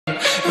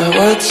My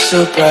world's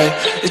so bright,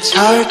 it's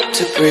hard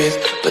to breathe,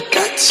 but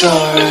that's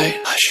alright.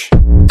 Hush.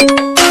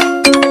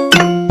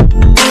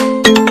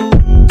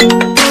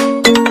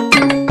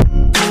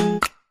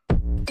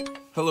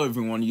 Hello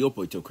everyone, your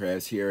boy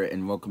DylCraftZ here,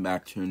 and welcome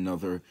back to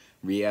another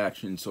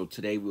reaction. So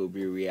today we'll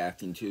be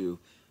reacting to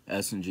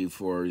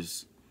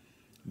SMG4's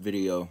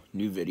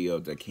new video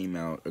that came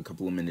out a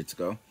couple of minutes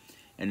ago.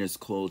 And it's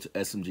called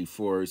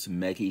SMG4's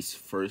Meggy's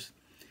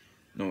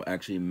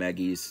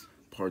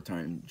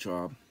part-time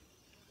job.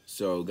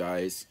 So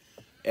guys,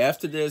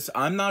 after this,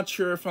 I'm not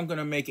sure if I'm going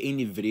to make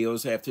any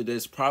videos after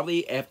this.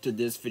 Probably after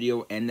this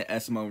video and the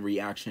SMO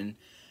reaction.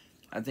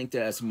 I think the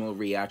SMO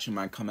reaction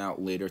might come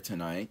out later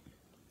tonight.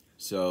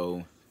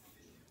 So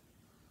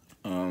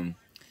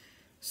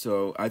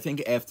I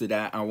think after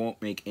that, I won't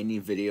make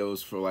any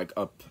videos for like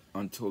up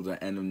until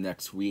the end of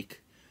next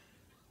week,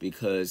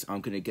 because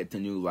I'm going to get the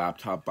new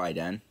laptop by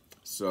then.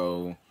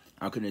 So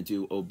I'm going to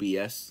do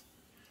OBS.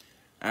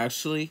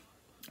 Actually,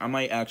 I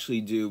might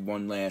actually do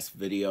one last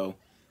video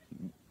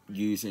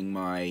using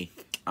my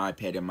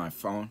iPad and my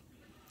phone.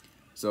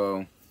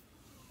 So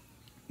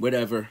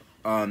whatever.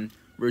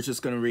 We're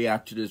just going to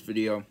react to this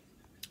video.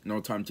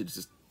 No time to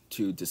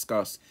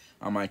discuss.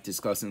 I might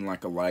discuss in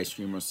like a live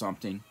stream or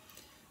something.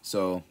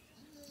 So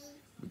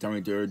without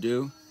further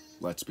ado,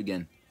 let's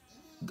begin.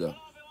 Go.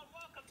 Hello everyone,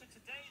 welcome to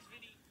today's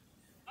video.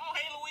 Oh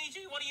hey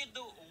Luigi, what do you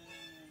do? Ooh.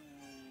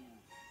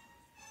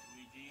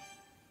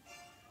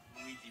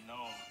 Luigi,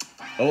 no.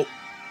 Oh,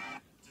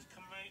 Just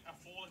commit a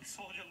fallen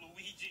soldier,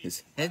 Luigi.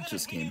 his head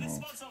just came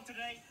off.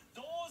 Today,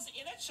 Doors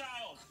in a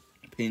Child.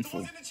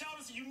 Painful. Doors in a Child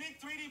is a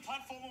unique 3D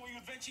platformer where you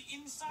adventure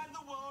inside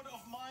the world of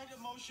mind,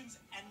 emotions,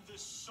 and the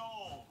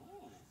soul.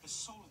 Ooh. The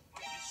soul.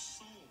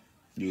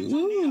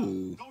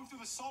 Ooh. Going through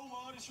the soul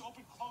world as you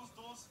open closed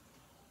doors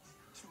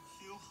to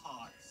heal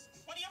hearts.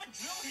 Why do you have a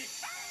drill here?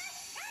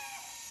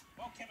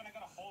 Well, Kevin, I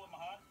got a hole in my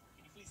heart.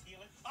 Can you please heal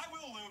it? I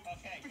will, Luke.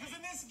 Okay. Because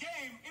in this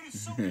game, it is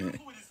so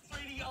beautiful with its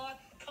 3D art,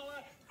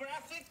 color,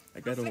 graphics. I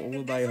got a hole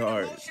in my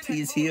heart.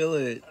 Please heal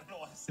it. I don't know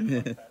what I said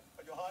about that,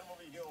 but your heart will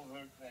be healed,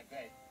 Luke. Yeah,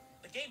 great.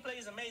 The gameplay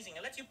is amazing.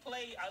 It lets you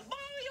play a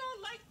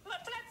Mario-like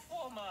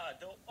platformer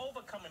to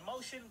overcome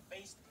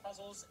emotion-based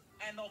puzzles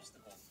and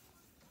obstacles.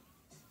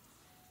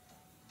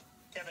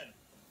 Kevin,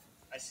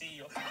 I see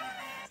you.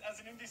 As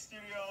an indie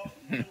studio,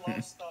 we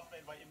love stuff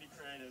made by indie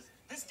creators.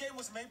 This game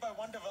was made by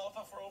one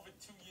developer for over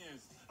 2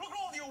 years. Look at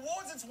all the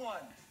awards it's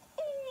won.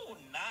 Ooh,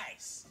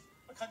 nice.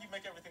 Why can't you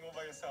make everything all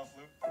by yourself,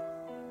 Luke?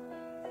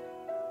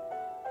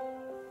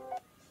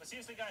 But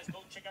seriously, guys, go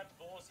check out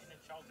Doors in a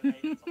Child today.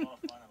 It's a lot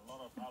of fun and a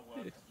lot of hard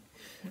work that you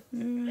put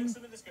into it. Links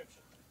in the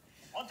description.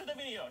 On to the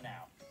video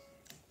now.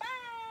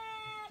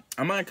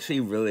 I'm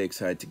actually really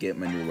excited to get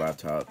my new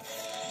laptop.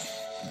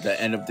 The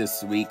end of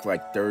this week,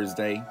 like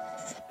Thursday,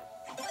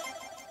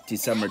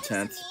 December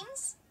 10th.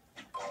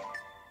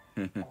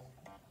 Okay.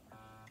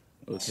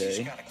 You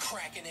just gotta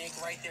crack an egg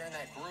right there in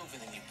that groove,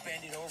 and then you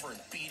bend it over and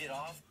beat it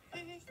off.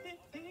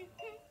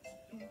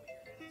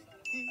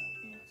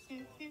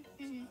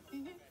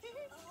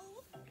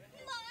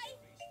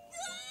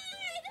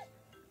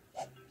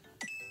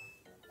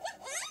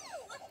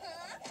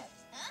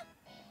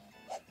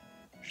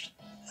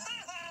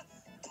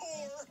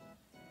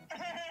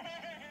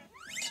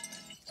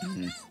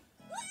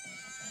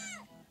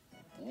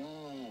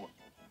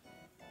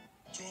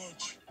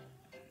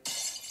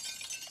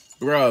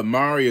 Bruh,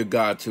 Mario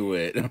got to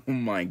it. Oh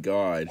my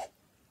god.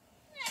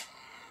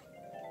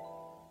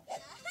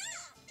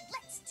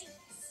 Let's do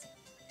this.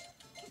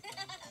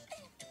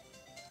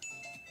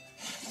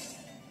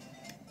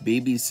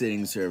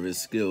 Babysitting service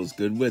skills.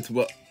 Good with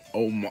what?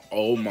 Oh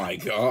my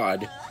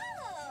god.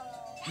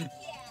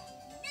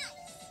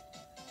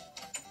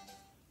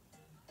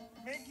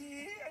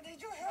 Meggy, I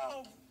need your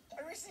help.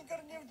 I recently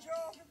got a new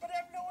job, but I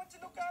have no one to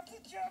look after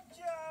Job.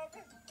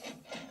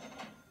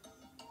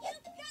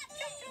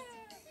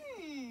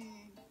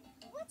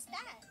 What's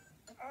that?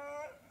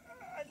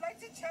 I'd like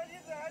to tell you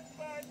that,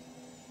 but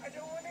I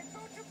don't want to go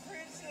to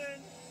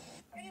prison.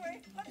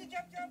 Anyway, love you,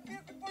 Job. Be a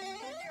good boy,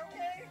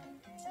 okay?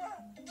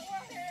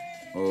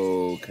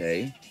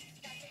 Okay.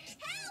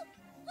 Help!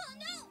 Oh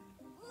no!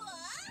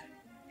 What?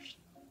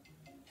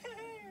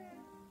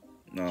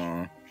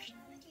 Aw.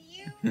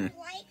 Do you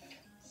like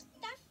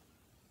stuff?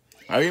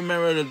 I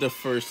remember the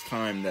first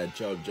time that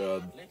Jub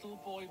Little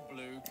boy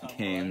Blue, come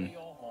came. blow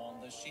your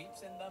horn. The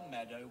sheep's in the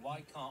meadow.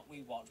 Why can't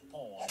we watch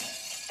porn?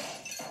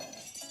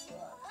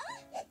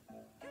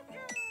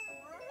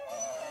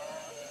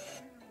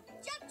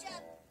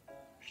 Jump.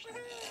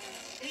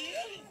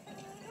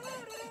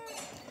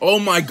 Oh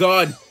my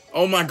god.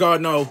 Oh my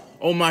god, no.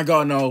 Oh my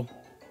god, no.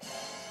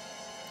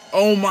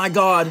 Oh my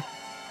god.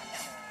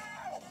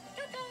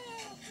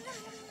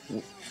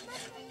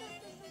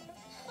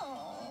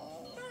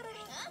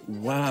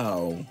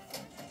 Wow.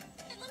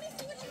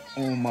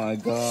 Oh my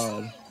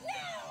god.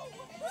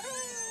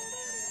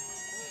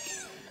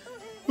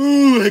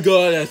 Oh my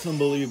god, that's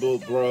unbelievable,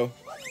 bro.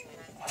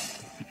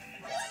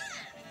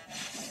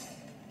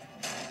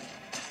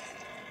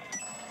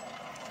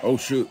 Oh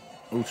shoot.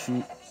 Oh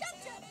shoot.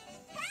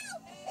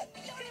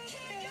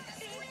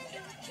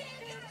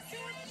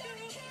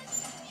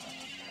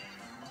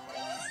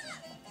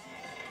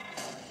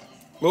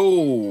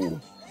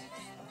 Oh.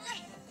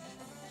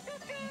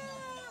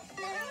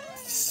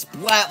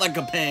 Splat like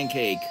a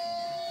pancake.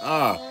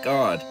 Oh,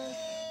 God.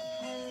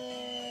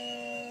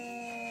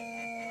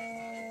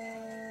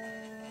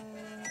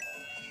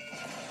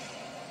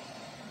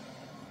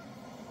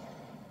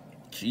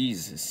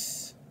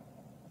 Jesus.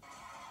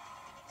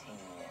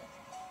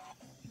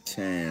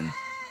 10.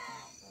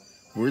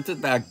 Where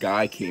did that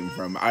guy came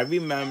from? I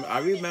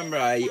remember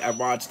I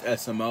watched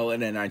SMO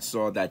and then I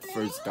saw that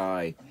first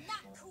guy.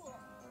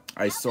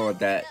 I saw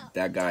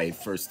that guy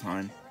first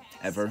time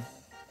ever.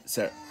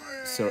 So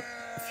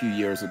a few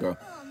years ago.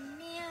 Oh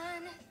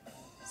man,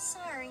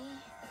 sorry.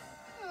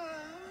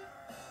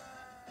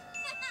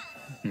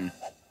 Okie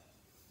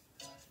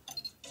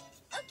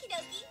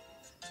dokie.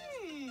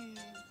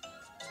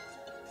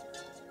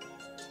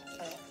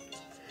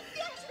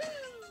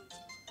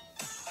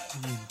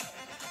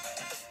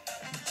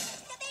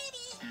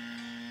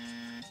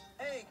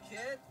 Hey,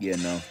 kid. Yeah,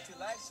 no. Would you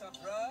like some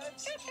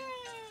drugs?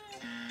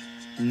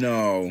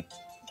 No.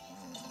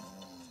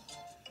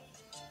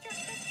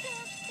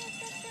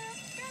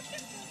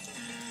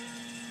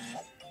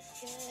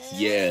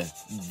 Yeah,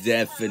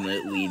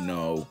 definitely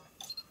no.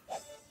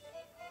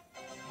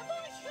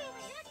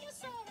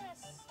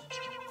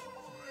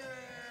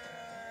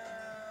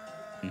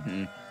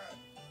 Mm-hmm.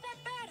 That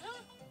bad,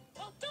 huh?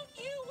 Well, don't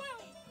you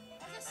worry.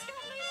 As a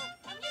scout leader,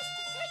 I'm used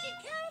to taking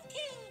care of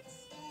kids.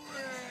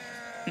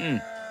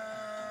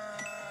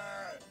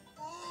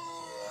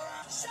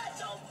 Shut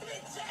your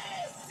bitch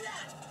ass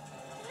up!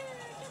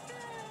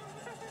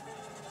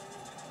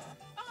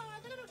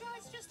 The little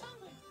guy's just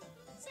hungry.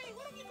 Say,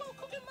 why don't you go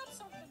cook him up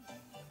something?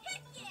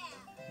 Heck yeah!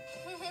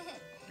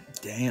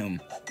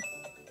 Damn.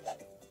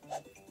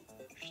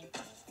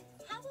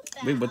 How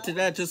about Wait, what did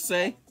that just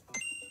say?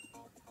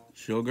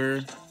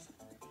 Sugar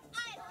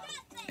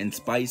and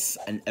spice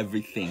and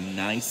everything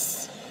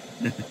nice.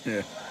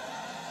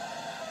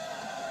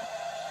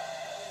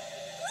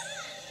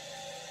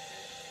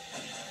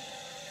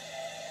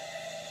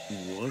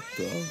 What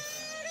the? And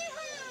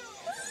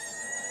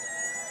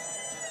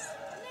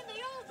then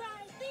they all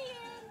die at the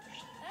end.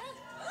 Huh?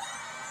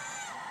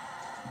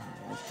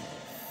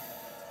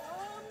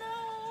 Oh no!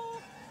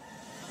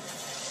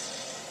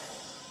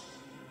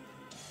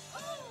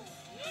 Oh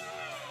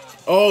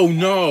yeah! Oh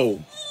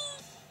no!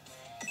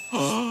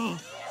 Oh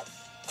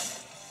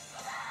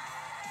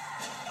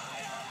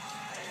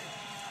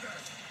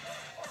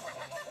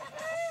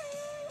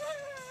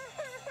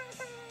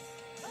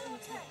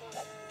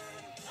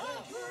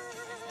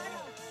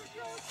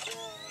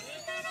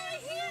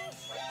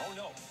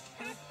no.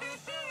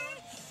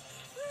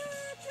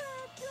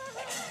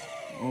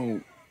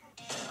 Oh.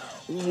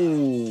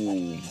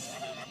 Ooh.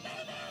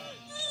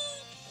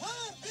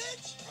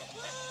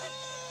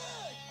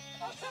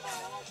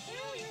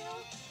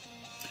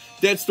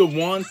 That's the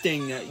one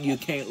thing that you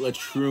can't let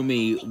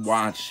Shroomy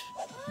watch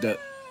the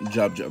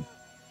Jub Jub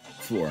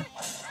for.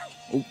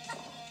 Oh.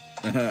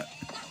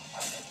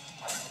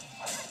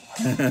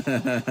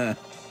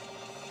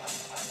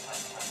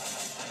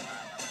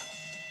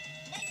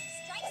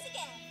 strikes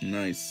again?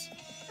 Nice.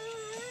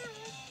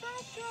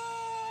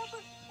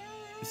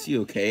 Is he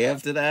okay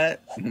after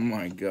that? Oh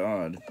my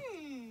god.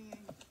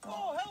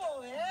 Oh,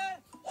 hello there.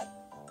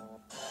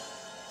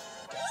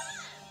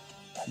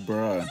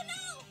 Bruh.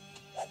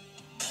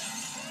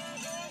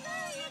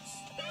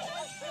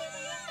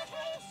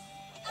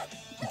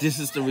 This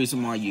is the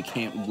reason why you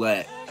can't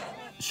let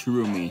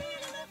Shroomy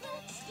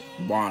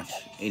watch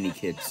any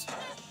kids.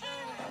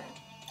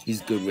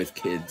 He's good with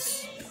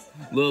kids.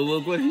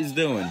 Look what he's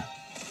doing.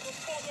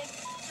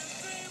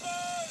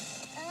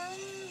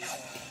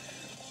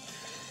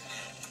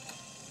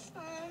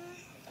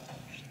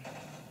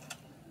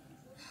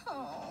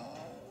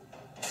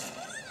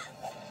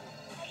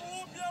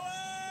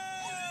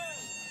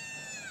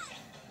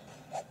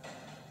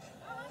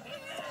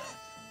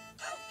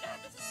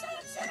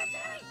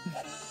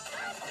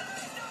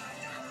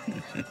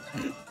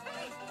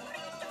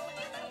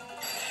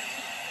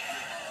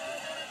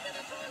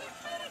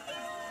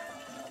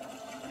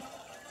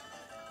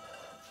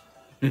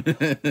 He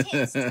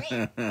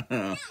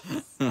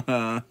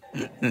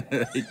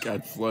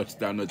got flushed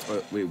down the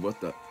toilet. Wait, what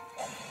the?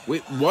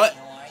 Wait, what?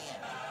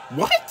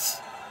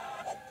 What?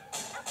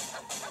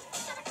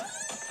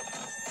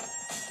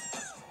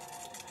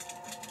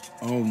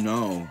 Oh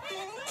no.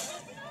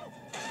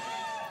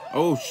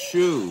 Oh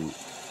shoot.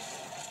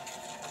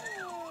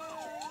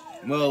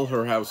 Well,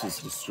 her house is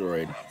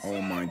destroyed.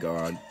 Oh my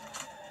god.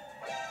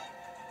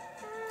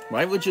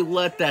 Why would you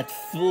let that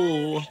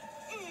fool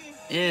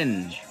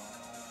in?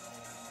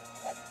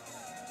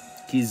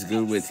 He's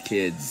good with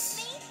kids.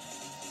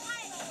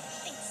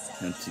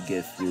 Not to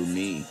get through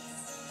me.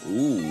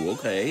 Ooh,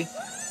 okay.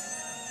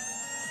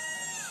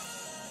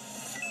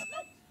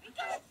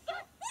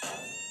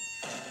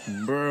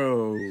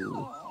 Bro.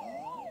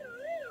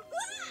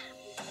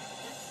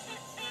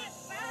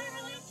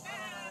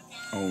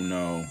 Oh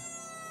no.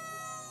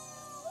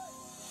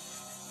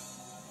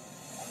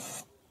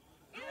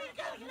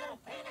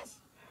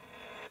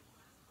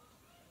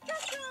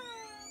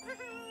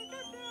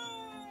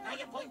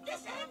 point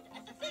this end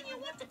at the thing you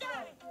want to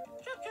die.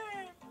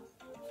 Choo-choo.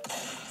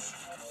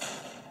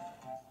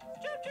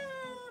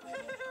 Choo-choo.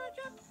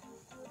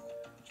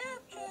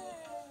 Choo-choo.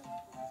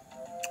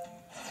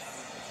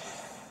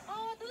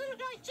 Oh, the little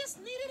guy just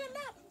needed a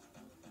nap.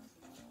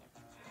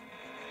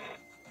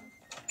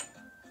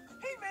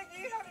 Hey,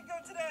 Meggy, how'd it go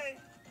today?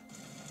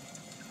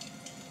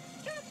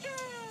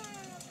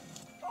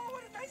 Oh,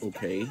 what a nice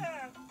Okay. guy you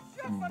have.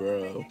 You have fun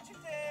Bro. with Meggy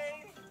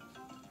today.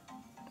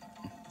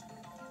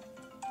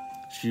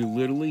 She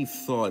literally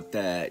thought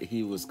that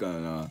he was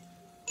gonna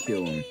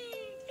kill him.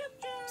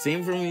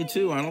 Same for me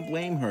too. I don't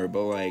blame her,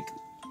 but like,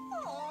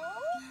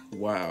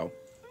 wow.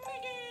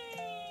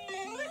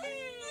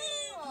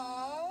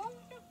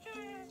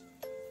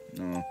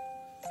 No.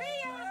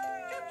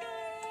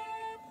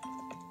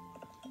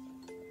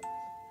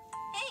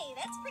 Hey,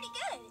 that's pretty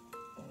good.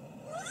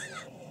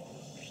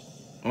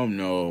 Oh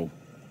no.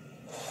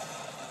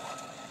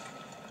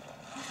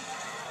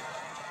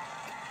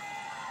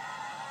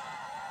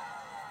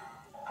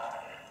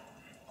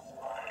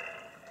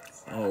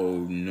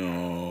 Oh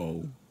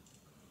no.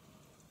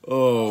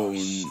 Oh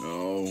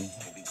no.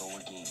 Here we go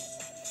again.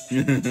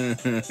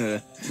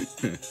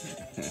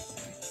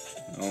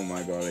 Oh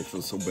my god, I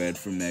feel so bad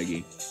for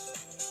Meggy.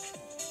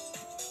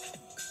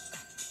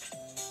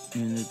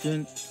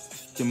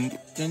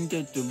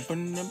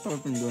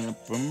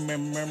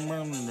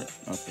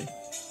 Okay.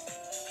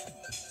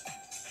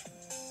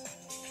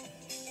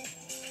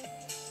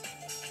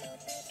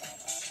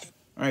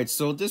 Alright,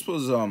 so this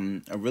was a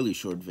really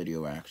short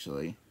video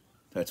actually.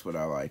 That's what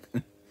I like.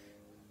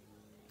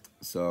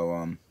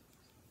 So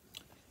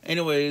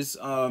anyways,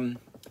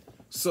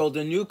 so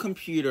the new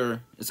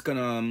computer is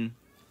gonna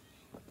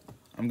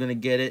I'm gonna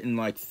get it in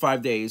like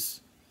 5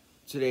 days.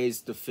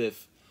 Today's the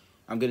 5th.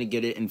 I'm gonna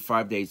get it in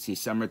 5 days,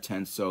 December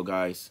 10th. So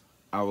guys,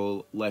 I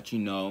will let you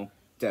know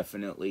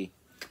definitely.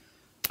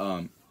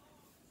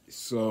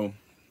 So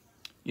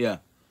yeah,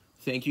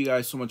 thank you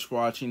guys so much for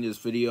watching this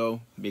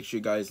video. Make sure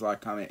you guys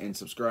like, comment, and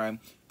subscribe.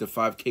 The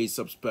 5K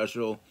sub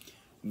special,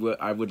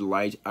 I would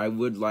live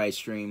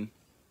stream.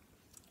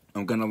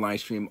 I'm gonna live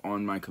stream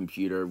on my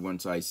computer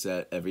once I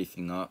set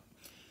everything up.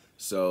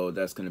 So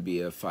that's gonna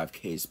be a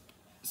 5K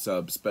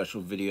sub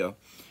special video.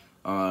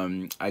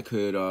 I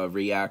could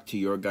react to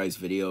your guys'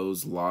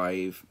 videos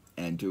live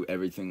and do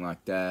everything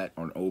like that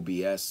on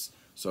OBS.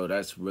 So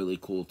that's really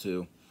cool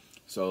too.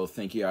 So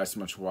thank you guys so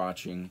much for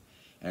watching,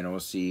 and I'll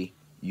see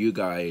you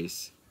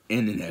guys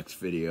in the next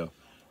video.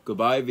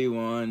 Goodbye,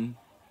 everyone.